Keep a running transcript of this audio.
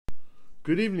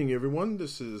Good evening, everyone.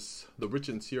 This is the Rich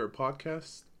and Sierra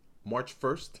podcast, March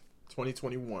 1st,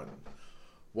 2021.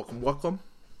 Welcome.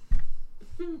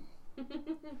 All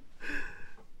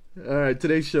right,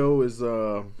 today's show is,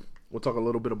 we'll talk a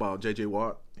little bit about J.J.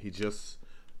 Watt.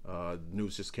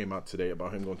 News just came out today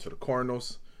about him going to the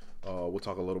Cardinals. We'll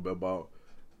talk a little bit about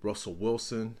Russell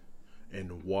Wilson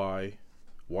and why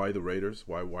the Raiders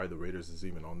is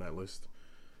even on that list.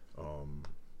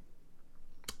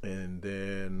 And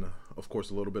then, of course,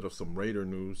 a little bit of some Raider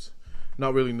news.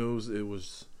 Not really news. It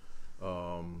was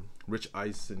Rich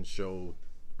Eisen show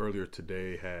earlier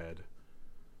today had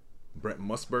Brent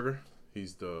Musburger.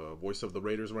 He's the voice of the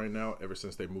Raiders right now ever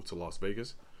since they moved to Las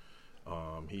Vegas.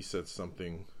 He said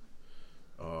something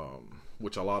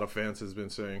which a lot of fans has been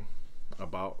saying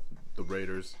about the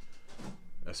Raiders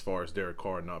as far as Derek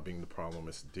Carr not being the problem.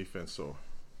 It's the defense. So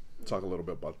talk a little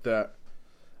bit about that.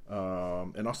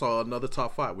 And also another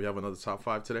top five. We have another top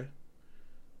five today.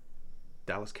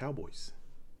 Dallas Cowboys.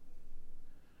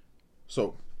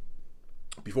 So,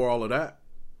 before all of that,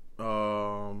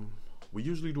 we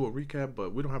usually do a recap,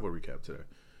 but we don't have a recap today.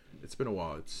 It's been a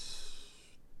while. I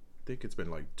think it's been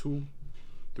like 2-3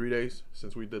 days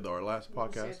since we did our last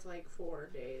podcast. Say it's like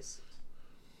 4 days.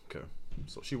 Okay.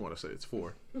 So she want to say it's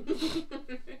 4.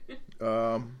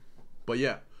 But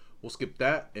yeah, we'll skip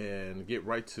that and get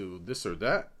right to this or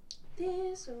that.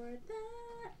 This or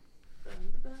that.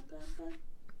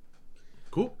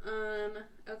 Cool.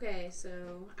 Okay,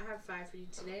 so I have 5 for you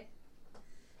today.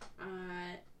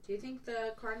 Do you think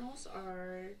the Cardinals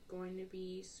are going to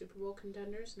be Super Bowl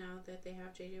contenders now that they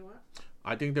have J.J. Watt?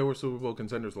 I think they were Super Bowl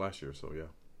contenders last year, so yeah.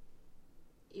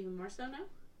 Even more so now?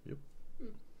 Yep.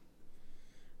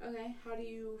 Okay, how do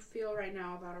you feel right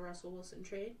now about a Russell Wilson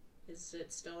trade? Is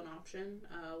it still an option?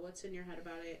 What's in your head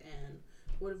about it, and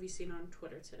what have you seen on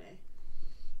Twitter today?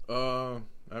 I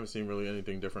haven't seen really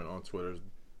anything different on Twitter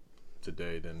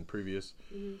today than previous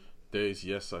days.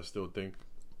 Yes, I still think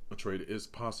a trade is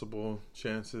possible.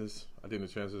 Chances, I think the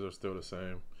chances are still the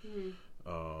same.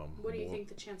 What do you think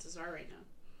the chances are right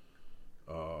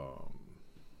now?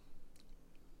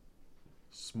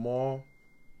 Small,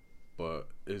 but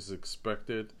is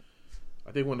expected.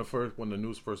 I think when the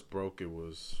news first broke, it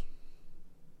was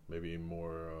maybe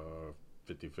more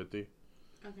 50-50.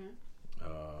 Okay.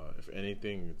 If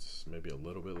anything, it's maybe a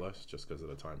little bit less just because of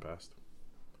the time passed.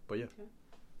 But yeah. Okay.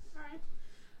 All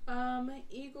right.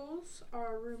 Eagles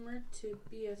are rumored to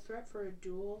be a threat for a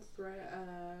dual threat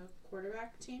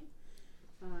quarterback team.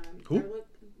 Who?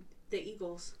 The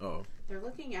Eagles. Oh. They're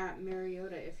looking at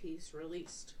Mariota if he's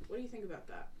released. What do you think about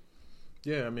that?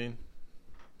 Yeah, I mean,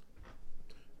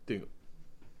 I think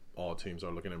all teams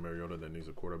are looking at Mariota that needs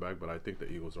a quarterback, but I think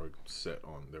the Eagles are set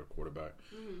on their quarterback.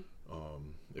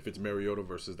 If it's Mariota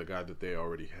versus the guy that they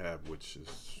already have, which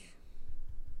is,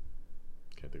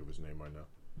 can't think of his name right now,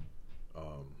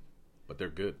 but they're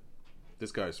good.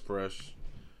 This guy's fresh.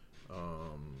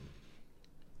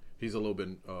 He's a little bit,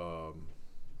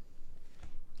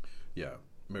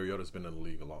 Mariota's been in the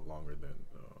league a lot longer than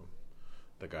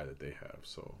the guy that they have,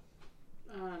 so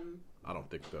I don't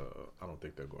think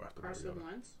they'll go after Carson Mariota.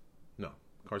 Wentz? No,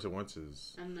 Carson Wentz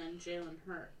is. And then Jalen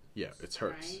Hurts. Yeah, it's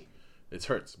Hurts. Right? It's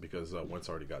Hurts because Wentz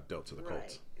already got dealt to the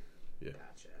Colts. Yeah.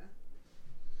 Gotcha.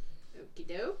 Okie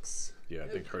dokes. Yeah, I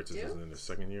think Hurts is in his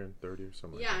second year and third year,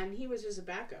 something. Yeah, like that. and he was just a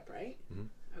backup, right?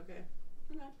 Okay.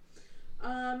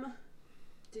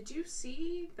 Did you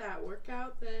see that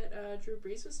workout that Drew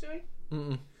Brees was doing?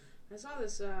 I saw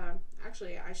this.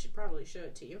 Actually, I should probably show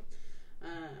it to you.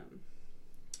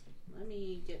 Let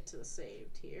me get to the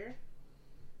saved here.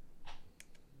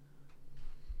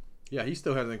 Yeah, he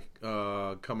still hasn't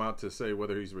come out to say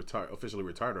whether he's officially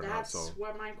retired or not. That's So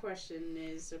what my question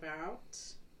is about.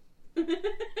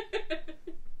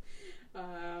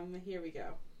 Here we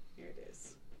go. Here it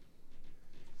is.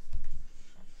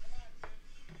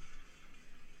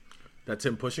 that's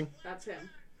him pushing. That's him.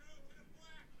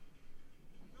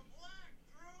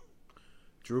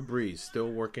 Drew Brees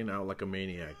still working out like a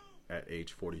maniac at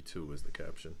age 42 is the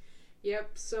caption.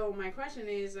 Yep. So my question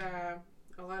is, a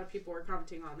lot of people were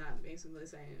commenting on that, basically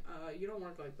saying, "You don't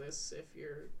work like this if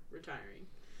you're retiring."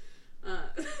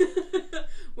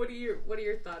 What are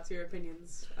your thoughts, your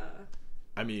opinions?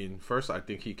 I mean, first, I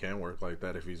think he can work like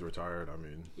that if he's retired. I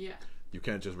mean, Yeah. you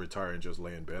can't just retire and just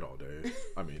lay in bed all day.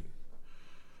 I mean,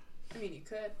 you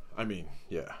could.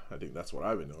 Yeah, I think that's what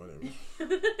I've been doing.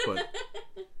 But,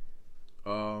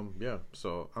 yeah,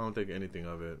 so I don't think anything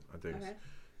of it. I think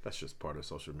that's just part of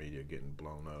social media getting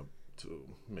blown up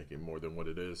to make it more than what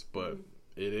it is. But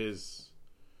it is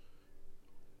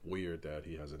weird that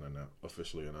he hasn't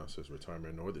officially announced his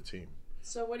retirement, nor the team.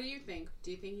 So what do you think?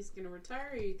 Do you think he's going to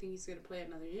retire, or do you think he's going to play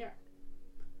another year?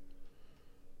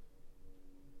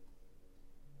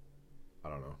 I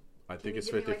don't know. I think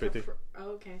it's 50-50. Like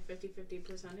okay, 50-50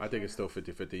 percentage. I think it's still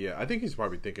 50-50. Yeah, I think he's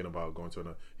probably thinking about going to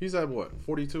another. He's at what,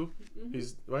 42? Mm-hmm.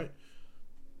 He's right.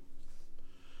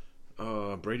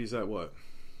 Brady's at what,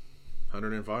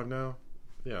 105 now?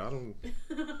 Yeah, I don't.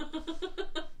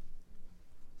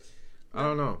 I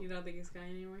don't know. You don't think he's going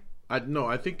anywhere? I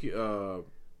think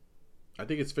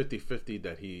it's 50-50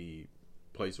 that he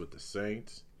plays with the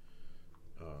Saints.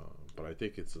 But I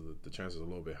think the chances are a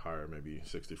little bit higher, maybe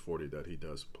 60-40 that he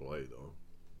does play, though.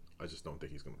 I just don't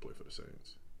think he's going to play for the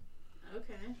Saints.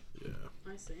 Okay. Yeah.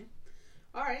 I see.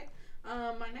 All right.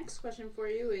 My next question for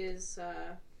you is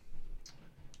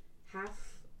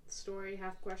half story,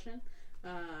 half question.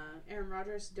 Aaron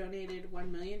Rodgers donated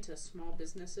 $1 million to small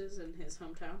businesses in his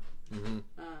hometown. Mm-hmm.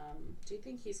 Do you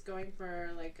think he's going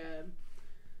for like a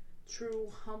true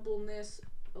humbleness,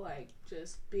 like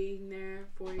just being there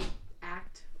for you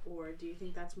act, or do you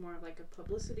think that's more of like a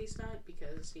publicity stunt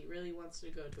because he really wants to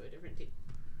go to a different team?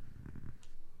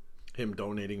 Him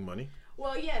donating money?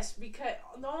 Well, yes, because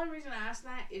the only reason I ask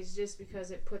that is just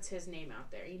because it puts his name out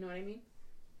there. You know what I mean?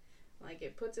 Like,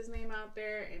 it puts his name out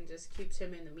there and just keeps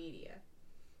him in the media.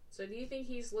 So do you think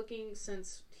he's looking,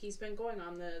 since he's been going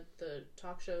on the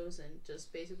talk shows and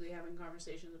just basically having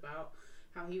conversations about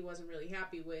how he wasn't really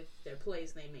happy with their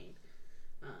plays they made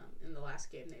in the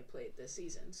last game they played this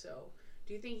season. So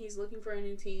do you think he's looking for a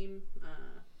new team?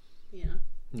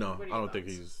 No, I don't think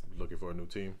he's looking for a new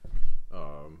team.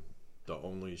 The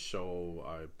only show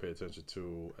I pay attention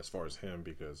to as far as him,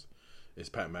 because it's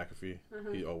Pat McAfee.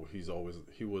 Uh-huh. He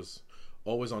was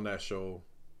always on that show.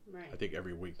 Right. I think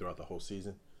every week throughout the whole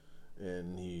season,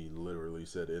 and he literally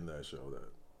said in that show that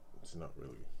it's not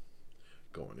really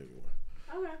going anywhere.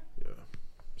 Okay. Yeah.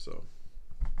 So.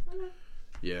 Okay.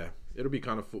 Yeah, it'll be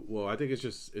kind of well. I think it's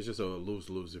just a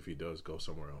lose-lose if he does go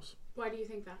somewhere else. Why do you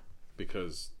think that?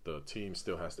 Because the team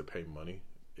still has to pay money,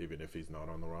 even if he's not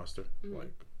on the roster. Mm-hmm.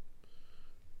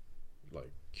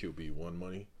 Like QB1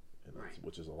 money, and right.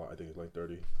 Which is a lot. I think it's like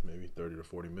 30 to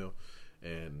 40 mil,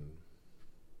 and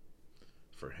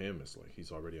for him, it's like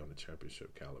he's already on the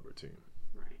championship caliber team.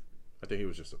 Right. I think he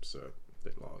was just upset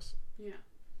they lost. Yeah.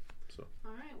 So.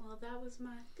 All right. Well, that was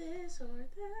my this or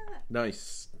that.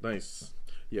 Nice.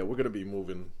 Yeah, we're gonna be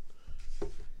moving.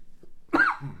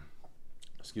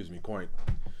 Excuse me, quite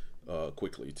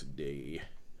quickly today.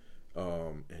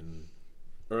 And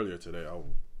earlier today, I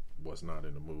was not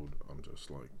in the mood. I'm just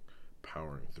like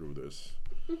powering through this.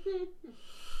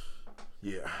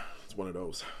 Yeah, it's one of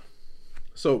those.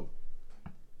 So,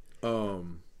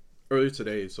 earlier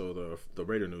today, so the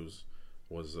Raider news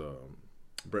was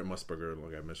Brent Musburger,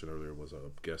 like I mentioned earlier, was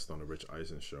a guest on the Rich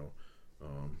Eisen show.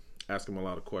 Asked him a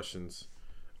lot of questions,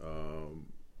 and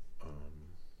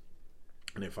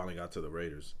they finally got to the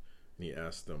Raiders. And he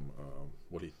asked them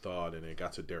what he thought, and it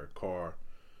got to Derek Carr,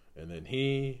 and then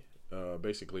he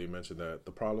basically mentioned that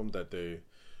the problem that they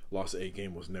lost a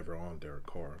game was never on Derek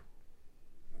Carr,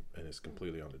 and it's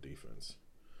completely on the defense.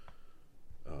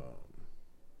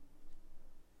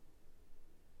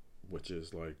 Which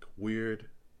is like weird,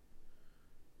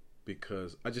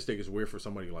 because I just think it's weird for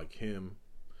somebody like him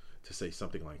to say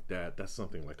something like that. That's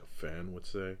something like a fan would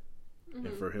say. Mm-hmm.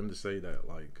 And for him to say that,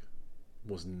 like,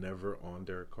 was never on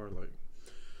Derek Carr, like,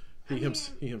 he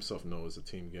himself knows it's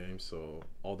a team game, so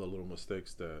all the little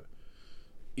mistakes that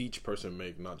each person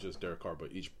make, not just Derek Carr,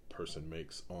 but each person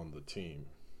makes on the team,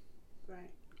 right,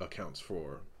 accounts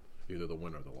for either the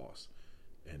win or the loss.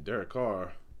 And Derek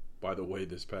Carr, by the way,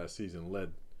 this past season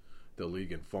led the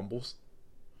league in fumbles.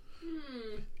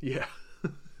 Yeah.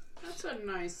 That's a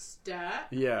nice stat.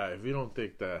 Yeah, if you don't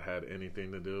think that had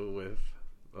anything to do with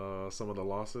some of the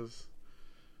losses,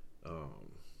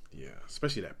 yeah,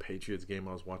 especially that Patriots game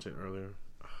I was watching earlier.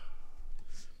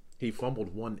 He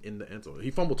fumbled one in the end zone.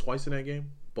 He fumbled twice in that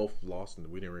game. Both lost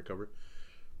and we didn't recover.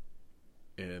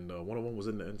 And one of them was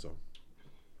in the end zone.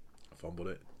 Fumbled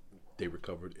it. They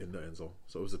recovered in the end zone.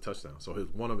 So it was a touchdown. So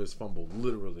one of his fumble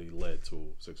literally led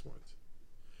to 6 points.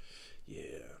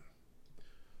 Yeah.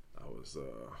 I was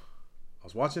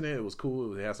watching it. It was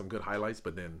cool. They had some good highlights,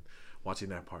 but then watching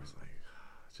that part is like,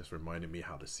 just reminded me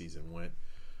how the season went.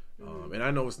 And I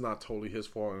know it's not totally his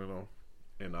fault, you know.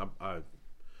 And I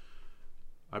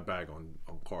bag on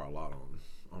Carr a lot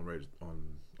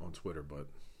on Twitter, but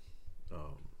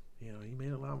you know, he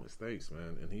made a lot of mistakes,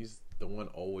 man. And he's the one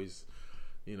always,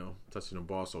 you know, touching the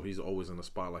ball, so he's always in the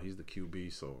spotlight. He's the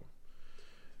QB, so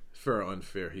fair or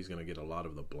unfair, he's gonna get a lot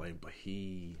of the blame, but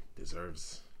he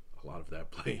deserves a lot of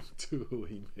that blame too.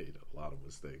 He made a lot of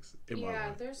mistakes.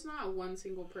 Yeah, there's not one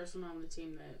single person on the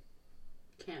team that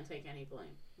can't take any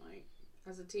blame. Like,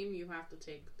 as a team, you have to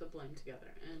take the blame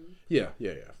together. And yeah.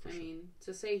 I mean,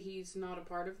 to say he's not a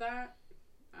part of that,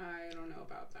 I don't know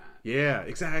about that. Yeah,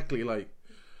 exactly. Like,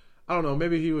 I don't know.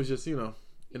 Maybe he was just, in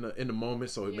the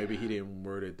moment, so maybe he didn't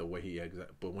word it the way he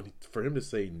But for him to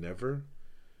say never,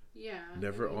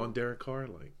 never on Derek Carr,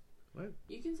 like, what?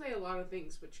 You can say a lot of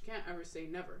things, but you can't ever say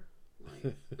never.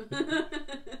 Like,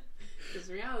 because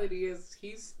reality is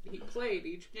he played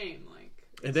each game, like.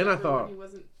 And then I thought he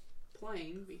wasn't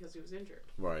playing because he was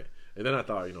injured. Right. And then I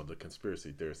thought, the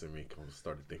conspiracy theorist in me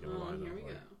started thinking a lot. Here we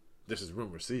go. This is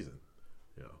rumor season.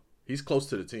 He's close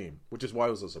to the team, which is why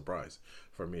it was a surprise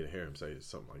for me to hear him say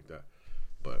something like that.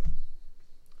 But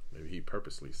maybe he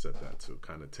purposely said that to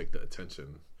kind of take the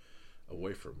attention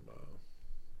away from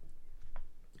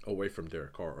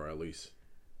Derek Carr, or at least,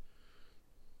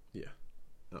 I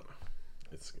don't know.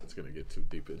 It's gonna get too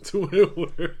deep into it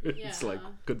where it's like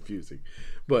confusing,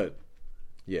 but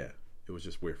yeah, it was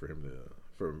just weird for him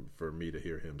for me to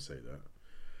hear him say that.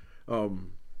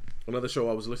 Another show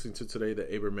I was listening to today, the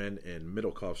Aberman and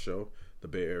Middlecoff show, the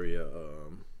Bay Area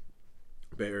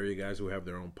guys who have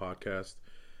their own podcast.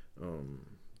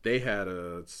 They had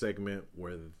a segment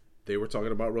where they were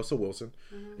talking about Russell Wilson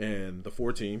and the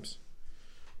 4 teams,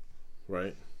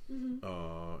 right? And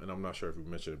I'm not sure if we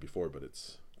mentioned it before, but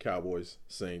it's Cowboys,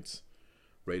 Saints,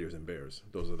 Raiders, and Bears.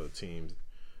 Those are the teams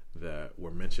that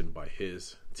were mentioned by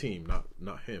his team,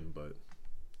 not him, but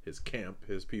his camp,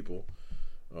 his people,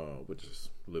 which is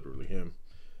literally him,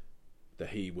 that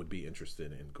he would be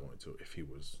interested in going to if he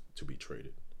was to be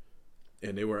traded.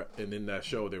 And in that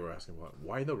show they were asking about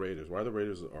why the Raiders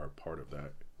are part of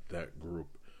that group.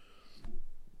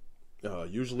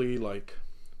 Usually, like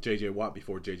J.J. Watt,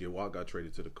 before J.J. Watt got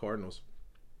traded to the Cardinals,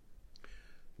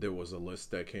 there was a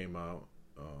list that came out.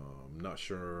 Not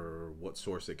sure what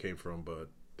source it came from, but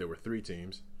there were 3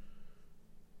 teams: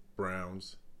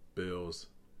 Browns, Bills,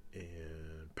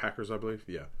 and Packers, I believe.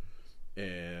 Yeah.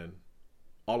 And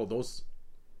all of those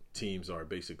teams are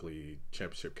basically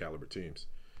championship caliber teams.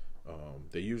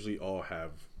 They usually all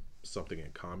have something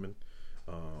in common.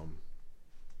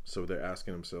 So they're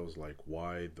asking themselves, like,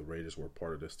 why the Raiders were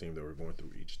part of this team. They were going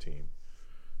through each team.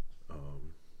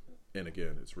 And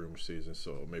again, it's rumor season,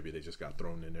 so maybe they just got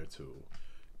thrown in there to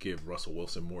give Russell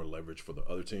Wilson more leverage for the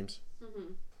other teams.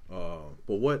 But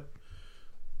what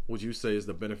would you say is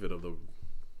the benefit of the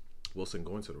Wilson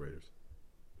going to the Raiders?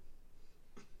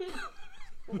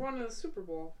 We're going to the Super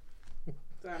Bowl.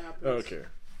 That happens. Okay.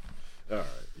 All right.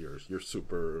 Your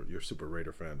super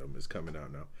Raider fandom is coming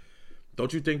out now.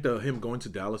 Don't you think him going to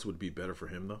Dallas would be better for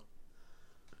him though?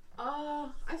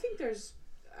 I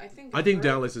think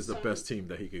Dallas is the best team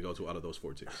that he could go to out of those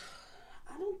 4 teams.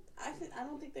 I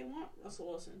don't think they want Russell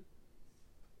Wilson.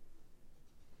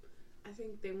 I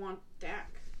think they want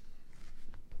Dak.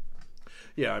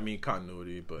 Yeah, I mean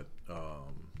continuity, but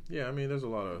there's a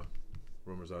lot of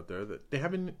rumors out there that they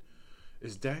haven't.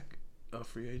 Is Dak a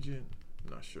free agent?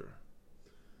 I'm not sure.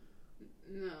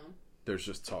 No. There's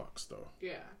just talks though.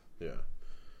 Yeah. Yeah.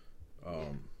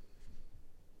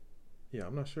 Yeah,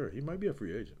 I'm not sure. He might be a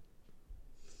free agent.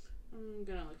 I'm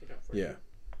gonna look it up for you. Yeah.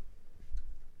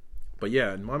 But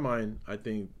yeah, in my mind, I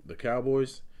think the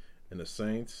Cowboys and the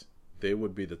Saints, they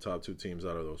would be the top 2 teams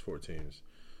out of those 4 teams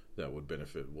that would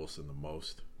benefit Wilson the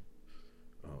most.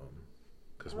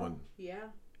 Because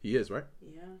he is, right?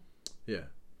 Yeah. Yeah.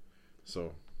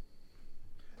 So,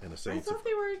 and the Saints. I thought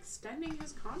they were extending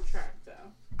his contract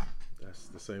though. That's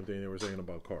the same thing they were saying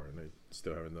about Carr, and they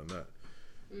still haven't done that.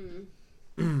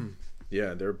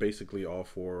 Yeah, they're basically all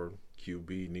 4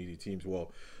 QB needy teams.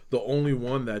 Well, the only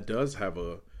one that does have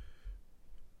a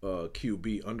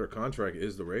QB under contract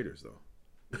is the Raiders, though.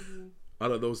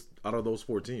 out of those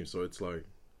 4 teams, so it's like,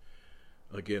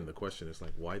 again, the question is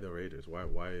like, why the Raiders?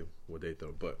 Why would they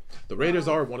throw? But the Raiders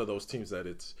are one of those teams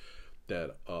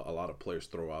that a lot of players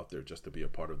throw out there just to be a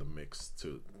part of the mix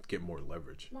to get more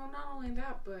leverage. Well, not only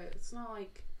that, but it's not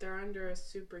like they're under a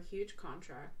super huge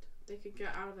contract. They could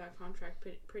get out of that contract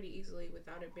pretty easily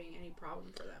without it being any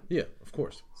problem for them. Yeah, of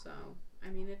course. So, I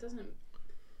mean, it doesn't...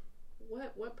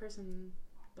 What person,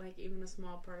 like, even a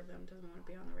small part of them doesn't want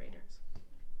to be on the Raiders?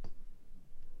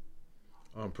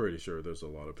 I'm pretty sure there's a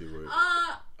lot of people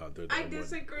out there that I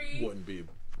disagree. Wouldn't be...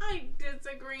 I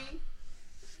disagree.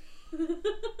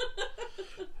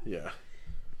 Yeah.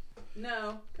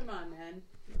 No, come on, man.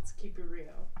 Let's keep it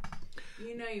real.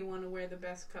 You know you want to wear the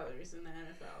best colors in the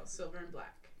NFL, silver and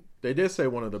black. They did say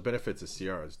one of the benefits is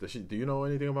Ciara's. Do you know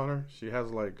anything about her? She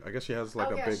has a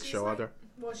big show out there.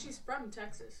 Well, she's from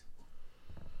Texas.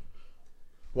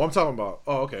 Well, I'm talking about.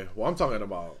 Oh, okay. Well, I'm talking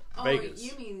about Vegas.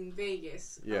 You mean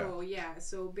Vegas? Yeah. Oh, yeah.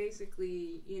 So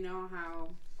basically, you know how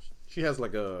she has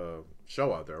like a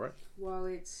show out there, right? Well,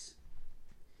 it's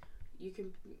you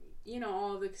can,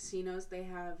 all the casinos they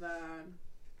have.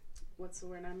 What's the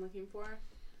word I'm looking for?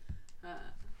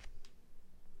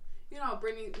 When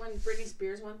Britney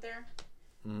Spears went there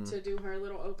to do her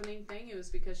little opening thing, it was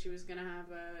because she was gonna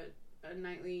have a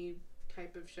nightly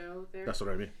type of show there. That's what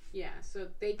I mean. Yeah, so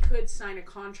they could sign a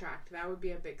contract. That would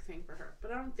be a big thing for her.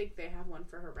 But I don't think they have one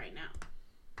for her right now.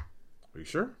 Are you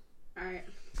sure? All right.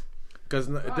 Because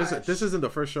this isn't the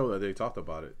first show that they talked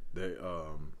about it. They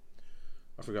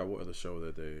I forgot what other show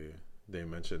that they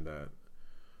mentioned that.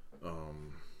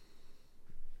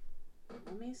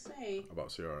 Let me see. About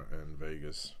Ciara and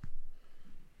Vegas.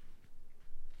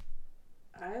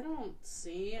 I don't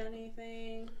see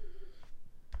anything.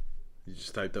 You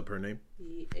just typed up her name?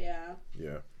 Yeah.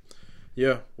 Yeah.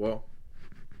 Yeah, well.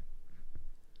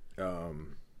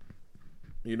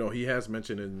 He has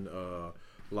mentioned in a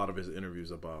lot of his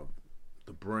interviews about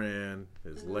the brand,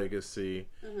 his legacy.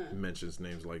 He mentions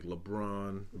names like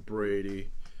LeBron,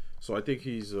 Brady. So I think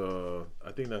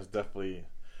I think that's definitely,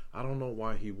 I don't know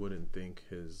why he wouldn't think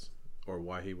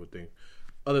why he would think,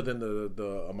 other than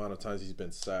the amount of times he's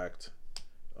been sacked,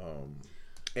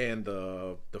 and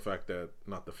the fact that,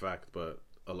 not the fact, but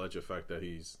alleged fact that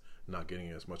he's not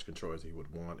getting as much control as he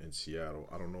would want in Seattle.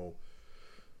 I don't know.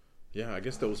 Yeah, I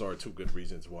guess those are two good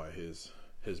reasons why his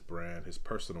brand, his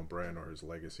personal brand or his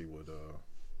legacy would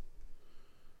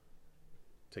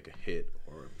take a hit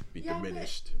or be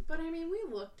diminished. But I mean, we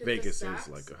looked at Vegas the sacks.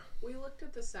 is like we looked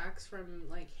at the sacks from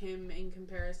like him in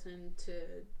comparison to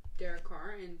Derek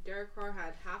Carr, and Derek Carr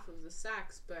had half of the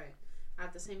sacks, but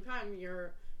at the same time,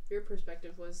 your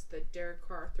perspective was that Derek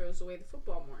Carr throws away the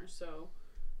football more. So,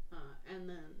 and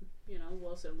then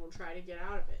Wilson will try to get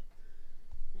out of it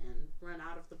and run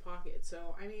out of the pocket.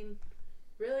 So I mean,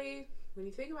 really, when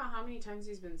you think about how many times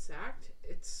he's been sacked,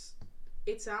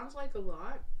 it sounds like a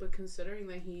lot, but considering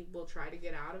that he will try to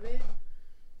get out of it,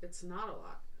 it's not a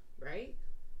lot, right?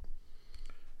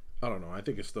 I don't know. I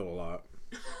think it's still a lot.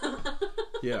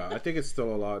 Yeah, I think it's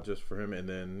still a lot just for him. And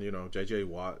then, J.J.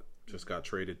 Watt just got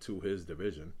traded to his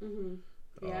division. Mm-hmm.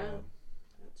 Yeah,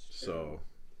 that's true. So,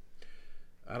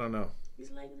 I don't know.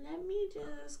 He's like, let me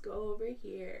just go over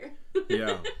here.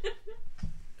 Yeah.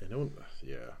 And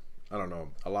I don't know.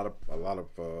 A lot of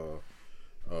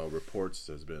reports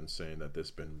has been saying that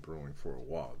this been brewing for a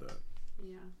while, that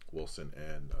Wilson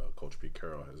and Coach Pete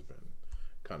Carroll has been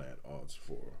kind of at odds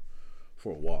for a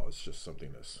while. It's just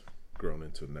something that's grown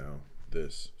into now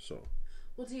so.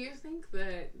 Well, do you think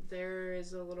that there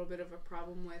is a little bit of a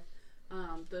problem with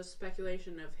the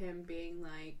speculation of him being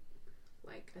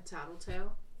like a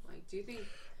tattletale? Like, do you think?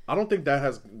 I don't think that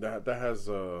has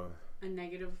a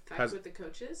negative effect with the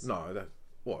coaches. No,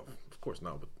 of course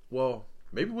not. But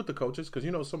maybe with the coaches, because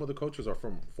some of the coaches are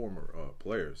from former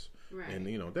players, right? And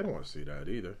they don't want to see that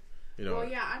either. Well,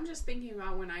 yeah, I'm just thinking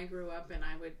about when I grew up, and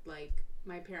I would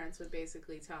my parents would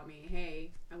basically tell me,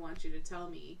 "Hey, I want you to tell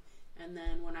me." And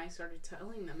then when I started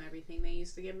telling them everything, they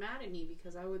used to get mad at me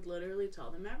because I would literally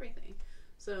tell them everything.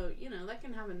 So that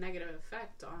can have a negative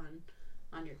effect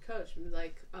on your coach.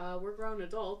 Like, we're grown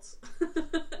adults.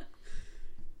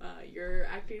 You're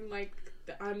acting like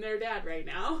I'm their dad right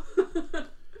now.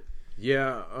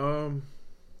 Yeah.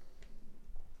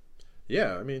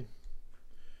 Yeah. I mean,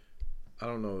 I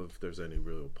don't know if there's any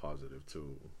real positive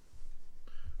to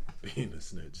being a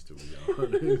snitch, to be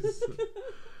honest.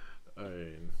 I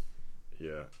mean,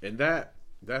 yeah, and that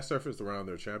surfaced around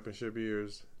their championship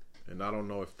years, and I don't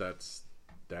know if that's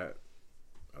that,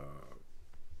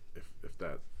 if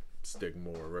that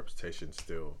stigma or reputation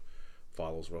still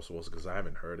follows Russell Wilson, because I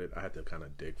haven't heard it. I had to kind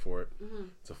of dig for it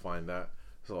to find that.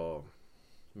 So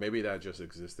maybe that just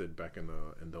existed back in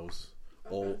those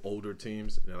older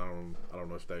teams, and I don't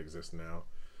know if that exists now.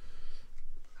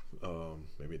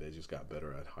 Maybe they just got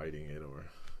better at hiding it, or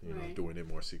doing it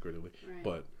more secretly. Right.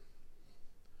 But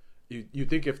you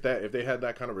think if they had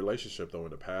that kind of relationship though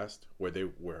in the past,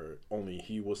 where only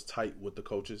he was tight with the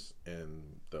coaches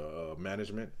and the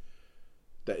management,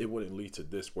 that it wouldn't lead to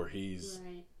this, where he's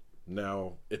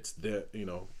now it's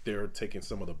they're taking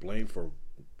some of the blame for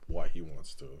why he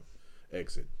wants to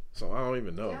exit. So I don't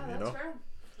even know. Yeah, that's fair.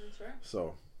 That's fair.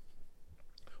 So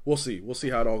we'll see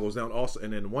how it all goes down. Also,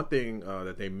 and then one thing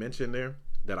that they mentioned there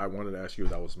that I wanted to ask you,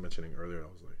 that I was mentioning earlier,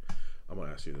 I was like, I'm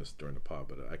gonna ask you this during the pod,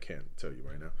 but I can't tell you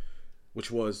right now. Which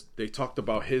was, they talked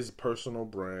about his personal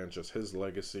brand, just his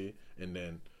legacy, and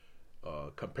then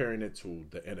comparing it to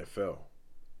the NFL.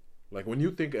 Like when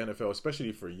you think NFL,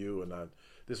 especially for you, and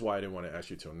this is why I didn't want to ask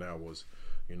you till now was,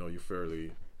 you're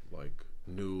fairly like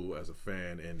new as a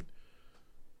fan, and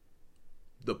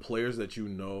the players that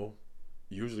usually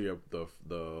the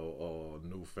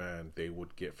new fan, they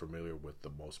would get familiar with the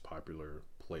most popular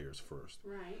players first.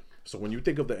 Right. So when you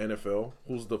think of the NFL,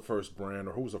 who's the first brand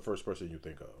or who's the first person you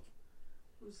think of?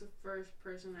 Who's the first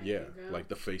person I think of? Yeah, like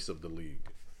the face of the league.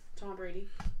 Tom Brady.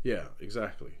 Yeah,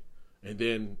 exactly. And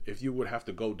then if you would have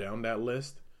to go down that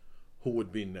list, who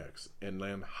would be next? And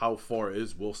then how far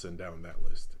is Wilson down that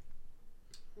list?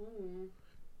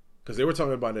 Because they were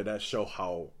talking about it that show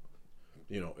how,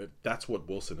 that's what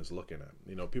Wilson is looking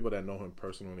at. People that know him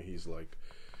personally,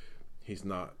 he's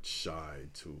not shy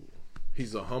to,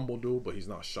 he's a humble dude, but he's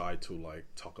not shy to like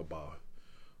talk about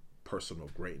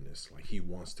personal greatness. Like he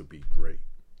wants to be great,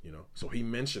 So he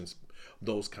mentions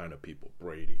those kind of people,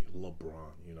 Brady,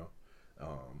 LeBron,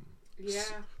 Yeah.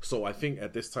 So I think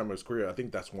at this time of his career, I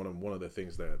think that's one of the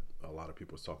things that a lot of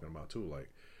people was talking about too, like,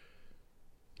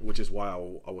 which is why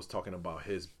I was talking about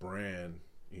his brand.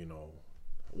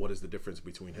 What is the difference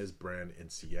between his brand in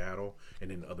Seattle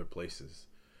and in other places?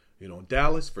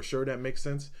 Dallas for sure that makes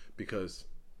sense because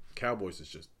Cowboys is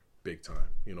just big time.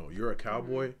 You're a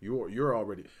Cowboy. You're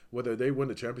already, whether they win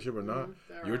the championship or not,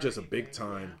 you're just a big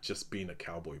time just being a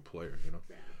Cowboy player.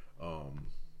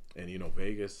 And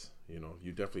Vegas,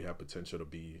 you definitely have potential to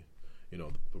be,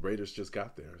 the Raiders just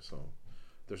got there, so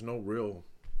there's no real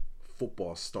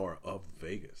football star of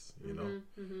Vegas,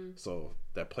 so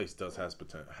that place does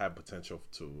have potential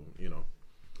to,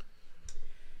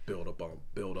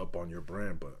 build up on your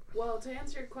brand. But well, to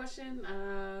answer your question,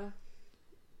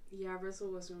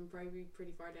 Russell Wilson would probably be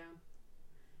pretty far down.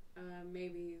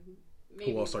 Maybe.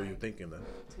 Who else are you thinking then?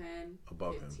 10,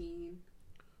 above 15. Him?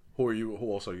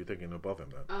 Who else are you thinking above him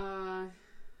then?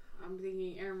 I'm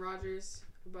thinking Aaron Rodgers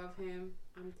above him.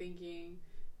 I'm thinking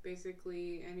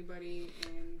basically anybody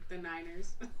in the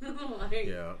Niners.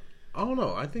 Yeah, I don't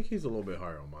know. I think he's a little bit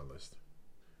higher on my list.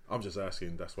 I'm just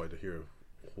asking. That's why to hear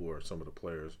who are some of the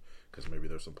players, because maybe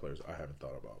there's some players I haven't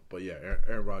thought about. But yeah,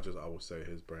 Aaron Rodgers, I would say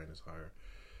his brand is higher.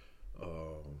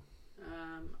 I've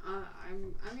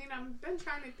been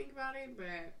trying to think about it,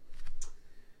 but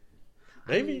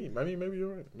maybe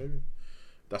you're right. Maybe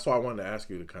that's why I wanted to ask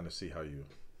you to kind of see how you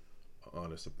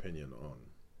honest opinion on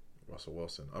Russell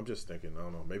Wilson. I'm just thinking, I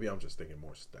don't know, maybe I'm just thinking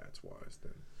more stats wise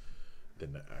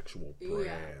than the actual brand.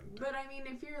 Yeah, but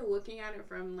if you're looking at it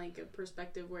from like a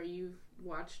perspective where you've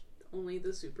watched only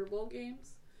the Super Bowl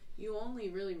games, you only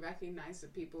really recognize the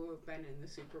people who have been in the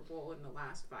Super Bowl in the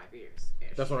last 5 years.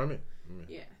 That's what I mean.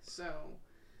 Yeah, so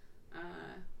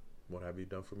what have you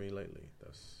done for me lately?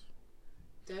 That's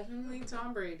definitely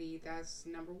Tom Brady. That's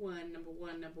number one.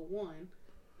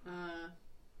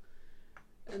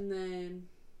 And then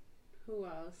who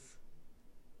else?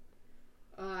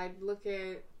 I'd look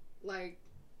at like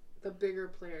the bigger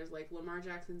players. Like Lamar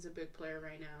Jackson's a big player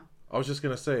right now. I was just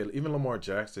gonna say, even Lamar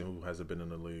Jackson, who hasn't been in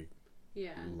the league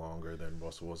longer than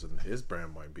Russell Wilson, his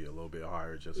brand might be a little bit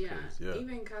higher just because. Yeah.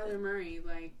 Even Kyler Murray,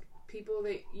 like people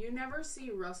that you never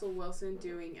see Russell Wilson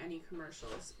doing any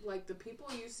commercials. Like the people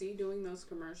you see doing those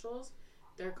commercials,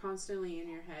 they're constantly in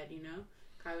your head,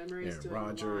 Kyler Murray's doing a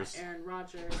lot. Aaron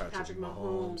Rodgers, Patrick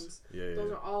Mahomes.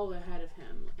 Those are all ahead of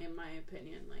him, in my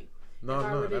opinion. Like, if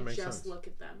I were to just look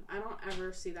at them, I don't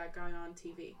ever see that guy on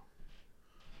TV.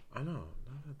 I know.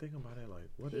 Now that I think about it, like,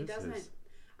 what is this?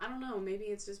 I don't know. Maybe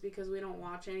it's just because we don't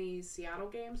watch any Seattle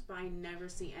games, but I never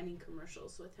see any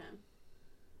commercials with him.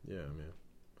 Yeah, man.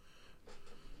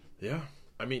 Yeah.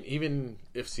 I mean, even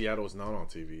if Seattle's not on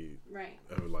TV, right?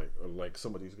 Like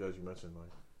some of these guys you mentioned,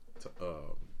 like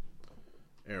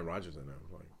Aaron Rodgers in there,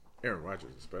 like Aaron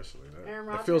Rodgers especially. Aaron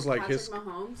Rodgers, it feels like Patrick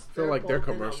Mahomes. Feel like their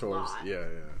commercials, yeah,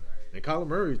 and Kyler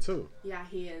Murray too. Yeah,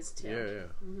 he is too.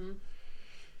 Yeah. Mm-hmm.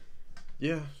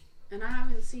 Yeah. And I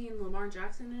haven't seen Lamar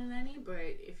Jackson in any, but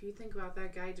if you think about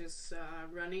that guy just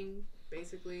running,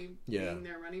 basically being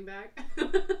their running back.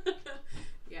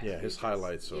 His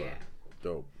highlights are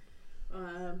dope.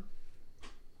 I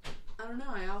don't know.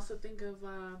 I also think of,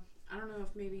 I don't know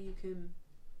if maybe you can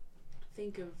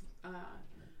think of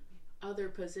other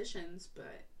positions,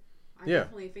 but I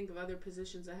definitely think of other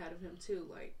positions ahead of him too.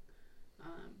 Like,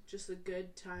 just the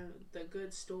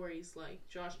good stories, like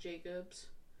Josh Jacobs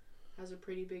has a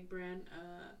pretty big brand.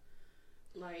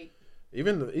 Like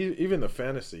even the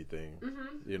fantasy thing,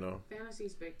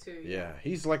 fantasy's big too. Yeah,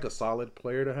 he's like a solid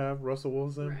player to have, Russell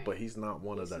Wilson, but he's not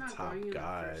one of the top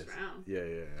guys.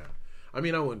 Yeah. I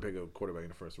mean, I wouldn't pick a quarterback in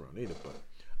the first round either, but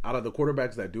out of the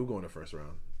quarterbacks that do go in the first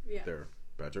round, they're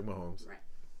Patrick Mahomes,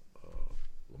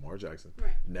 Lamar Jackson.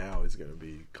 Right. Now it's gonna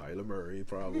be Kyler Murray,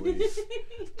 probably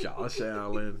Josh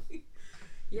Allen.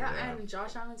 Yeah, and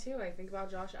Josh Allen too. I think about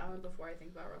Josh Allen before I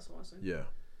think about Russell Wilson. Yeah.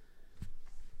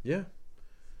 Yeah.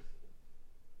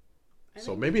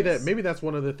 So maybe that's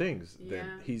one of the things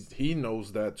that he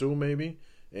knows that too, maybe,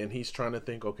 and he's trying to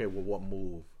think, okay, well, what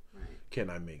move can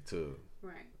I make to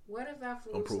What if that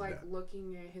fool's like that?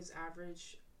 Looking at his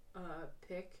average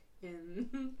pick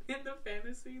in the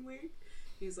fantasy league?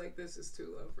 He's like, this is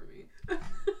too low for me.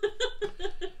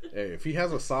 Hey, if he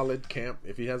has a solid camp,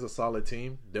 if he has a solid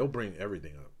team, they'll bring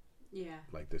everything up. Yeah.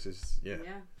 Like this is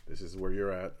this is where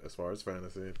you're at as far as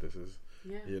fantasy. This is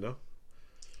you know.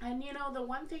 And you know, the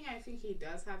one thing I think he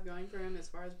does have going for him as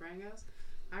far as brand goes,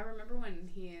 I remember when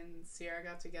he and Sierra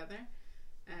got together,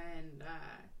 and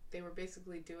they were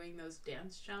basically doing those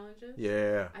dance challenges.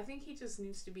 Yeah. I think he just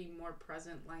needs to be more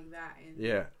present like that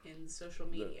in social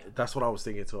media. That's what I was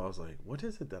thinking too. I was like, what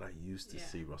is it that I used to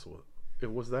see Russell?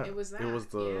 It was that. It was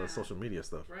the social media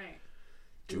stuff. Right.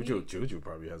 Juju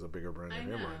probably has a bigger brand than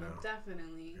him right now.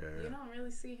 Definitely. Yeah. You don't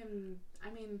really see him. I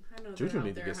mean, I know Juju they're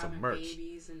need to get some merch,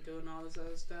 babies and doing all this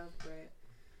other stuff, but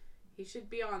he should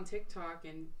be on TikTok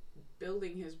and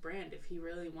building his brand if he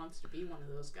really wants to be one of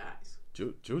those guys.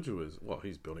 Juju is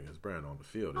he's building his brand on the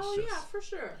field. Yeah, for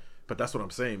sure. But that's what I'm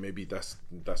saying. Maybe that's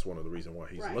one of the reasons why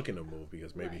he's looking to move,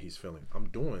 because maybe he's feeling I'm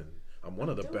one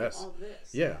of the best. All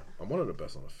this. Yeah, I'm one of the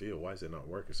best on the field. Why is it not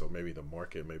working? So maybe the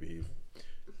market,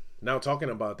 Now talking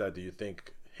about that, do you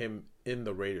think him in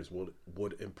the Raiders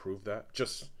would improve that?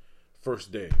 Just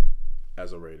first day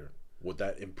as a Raider, would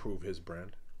that improve his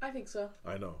brand? I think so.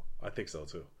 I know. I think so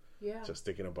too. Yeah. Just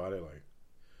thinking about it, like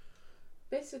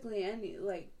basically any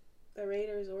the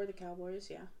Raiders or the Cowboys,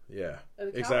 yeah. Yeah.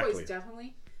 The Cowboys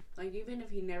definitely. Like even if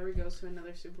he never goes to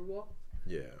another Super Bowl,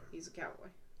 he's a Cowboy.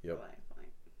 Yep.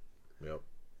 Yep.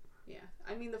 Yeah.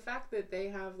 I mean, the fact that they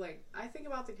have I think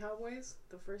about the Cowboys,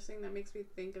 the first thing that makes me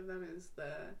think of them is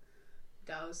the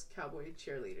Dallas Cowboy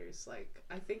cheerleaders. I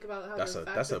think about how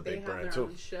they have their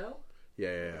own show.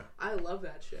 Yeah. I love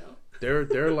that show.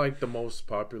 They're like the most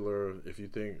popular. If you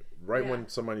think when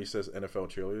somebody says NFL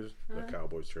cheerleaders, the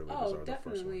Cowboys cheerleaders are the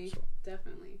first ones. So.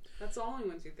 Definitely. That's the only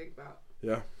ones you think about.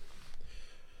 Yeah.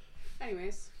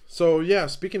 Anyways. So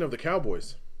speaking of the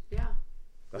Cowboys. Yeah.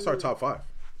 That's our top 5.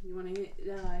 You want to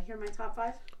hear my top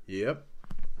 5? Yep.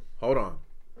 Hold on.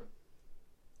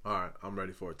 All right, I'm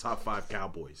ready for it. Top 5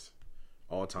 Cowboys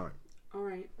all time. All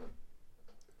right.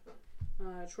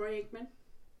 Troy Aikman.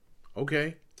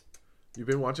 Okay. You've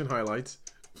been watching highlights.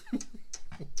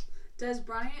 Dez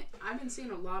Bryant. I've been seeing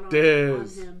a lot on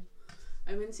him.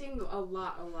 I've been seeing a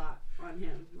lot on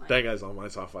him. That guy's on my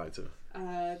top 5 too.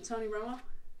 Tony Romo.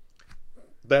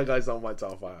 That guy's on my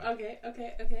top 5.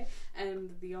 Okay. And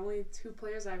the only 2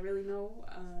 players I really know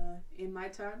in my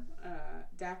time,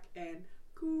 Dak and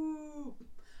Coop.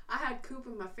 I had Coop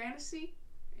in my fantasy,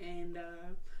 and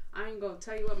I ain't gonna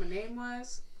tell you what my name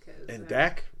was. And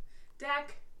Dak?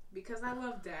 Dak, because I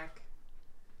love Dak.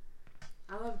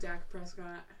 I love Dak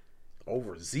Prescott.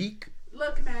 Over Zeke?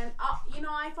 Look, man,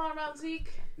 I thought about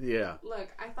Zeke. Yeah. Look,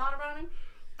 I thought about him.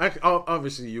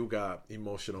 Obviously, you got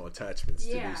emotional attachments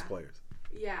to these players.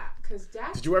 Yeah, because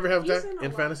Dak... Did you ever have Dak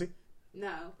in fantasy?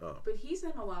 No, but he's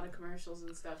in a lot of commercials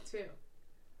and stuff, too.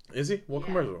 Is he? What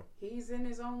commercial? He's in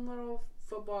his own little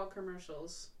football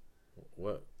commercials.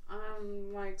 What?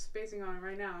 I'm, spacing on it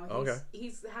right now.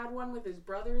 He's had one with his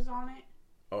brothers on it.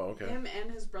 Oh, okay. Him and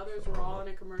his brothers were all in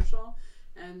a commercial,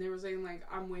 and they were saying,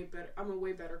 I'm a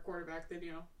way better quarterback than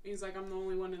you. He's like, I'm the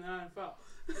only one in the NFL.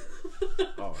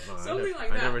 Oh, no. Something like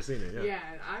that. I've never seen it, yeah.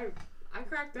 Yeah, I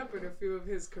cracked up at a few of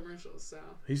his commercials, so.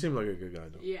 He seemed like a good guy,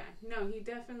 though. Yeah. No, he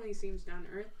definitely seems down to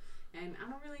earth. And I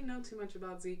don't really know too much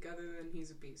about Zeke other than he's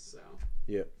a beast, so.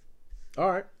 Yeah. All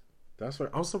right. That's right.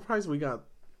 I'm surprised we got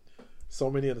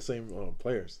so many of the same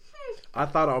players. I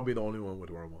thought I'll be the only one with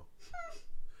Romo.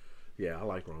 Yeah, I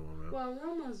like Romo, man. Well,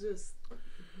 Romo's just...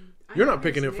 You're not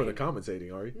picking him for the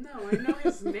commentating, are you? No, I know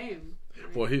his name.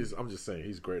 Well, I'm just saying,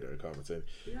 he's great at commentating.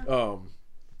 Yeah.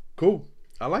 Cool.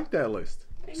 I like that list.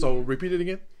 So, repeat it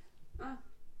again.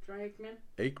 Troy Aikman.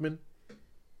 Aikman.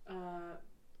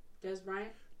 Dez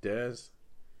Bryant. Dez.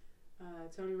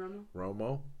 Tony Romo.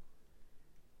 Romo.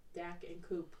 Dak and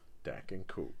Coop. Dak and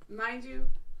Coop. Mind you,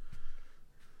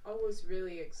 I was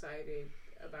really excited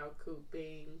about Coop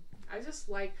being... I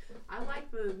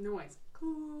like the noise.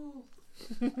 Coop.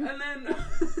 And then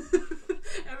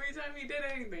every time he did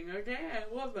anything, okay,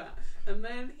 I love that. And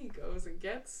then he goes and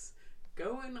gets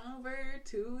going over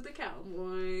to the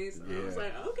Cowboys. And I was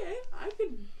like, okay,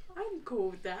 I'm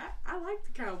cool with that. I like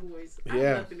the Cowboys. I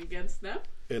have nothing against them.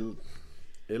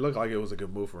 It looked like it was a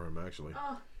good move for him, actually.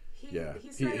 He Yeah,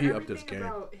 said he upped his everything game.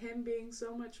 about him being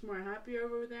so much more happy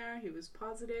over there. He was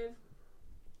positive.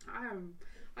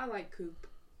 I like Coop.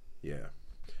 Yeah.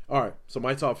 All right, so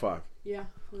my top 5. Yeah,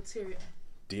 let's hear it.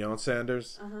 Deion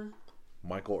Sanders,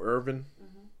 Michael Irvin,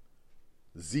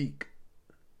 Zeke,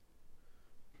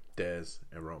 Dez,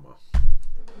 and Romo.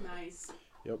 Nice.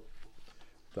 Yep.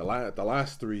 The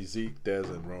last 3, Zeke, Dez,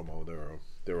 and Romo,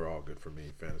 they were all good for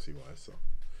me fantasy wise. So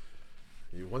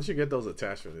once you get those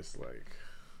attachments, it's like,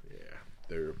 yeah,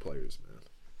 they're your players,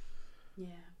 man.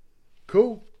 Yeah.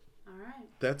 Cool. All right.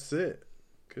 That's it.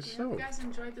 Good show. Hope you guys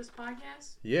enjoyed this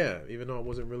podcast. Yeah, even though I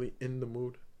wasn't really in the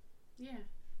mood. Yeah.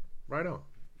 Right on.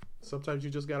 Sometimes you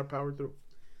just gotta power through.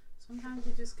 Sometimes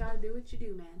you just gotta do what you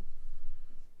do, man.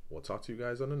 We'll talk to you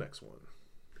guys on the next one.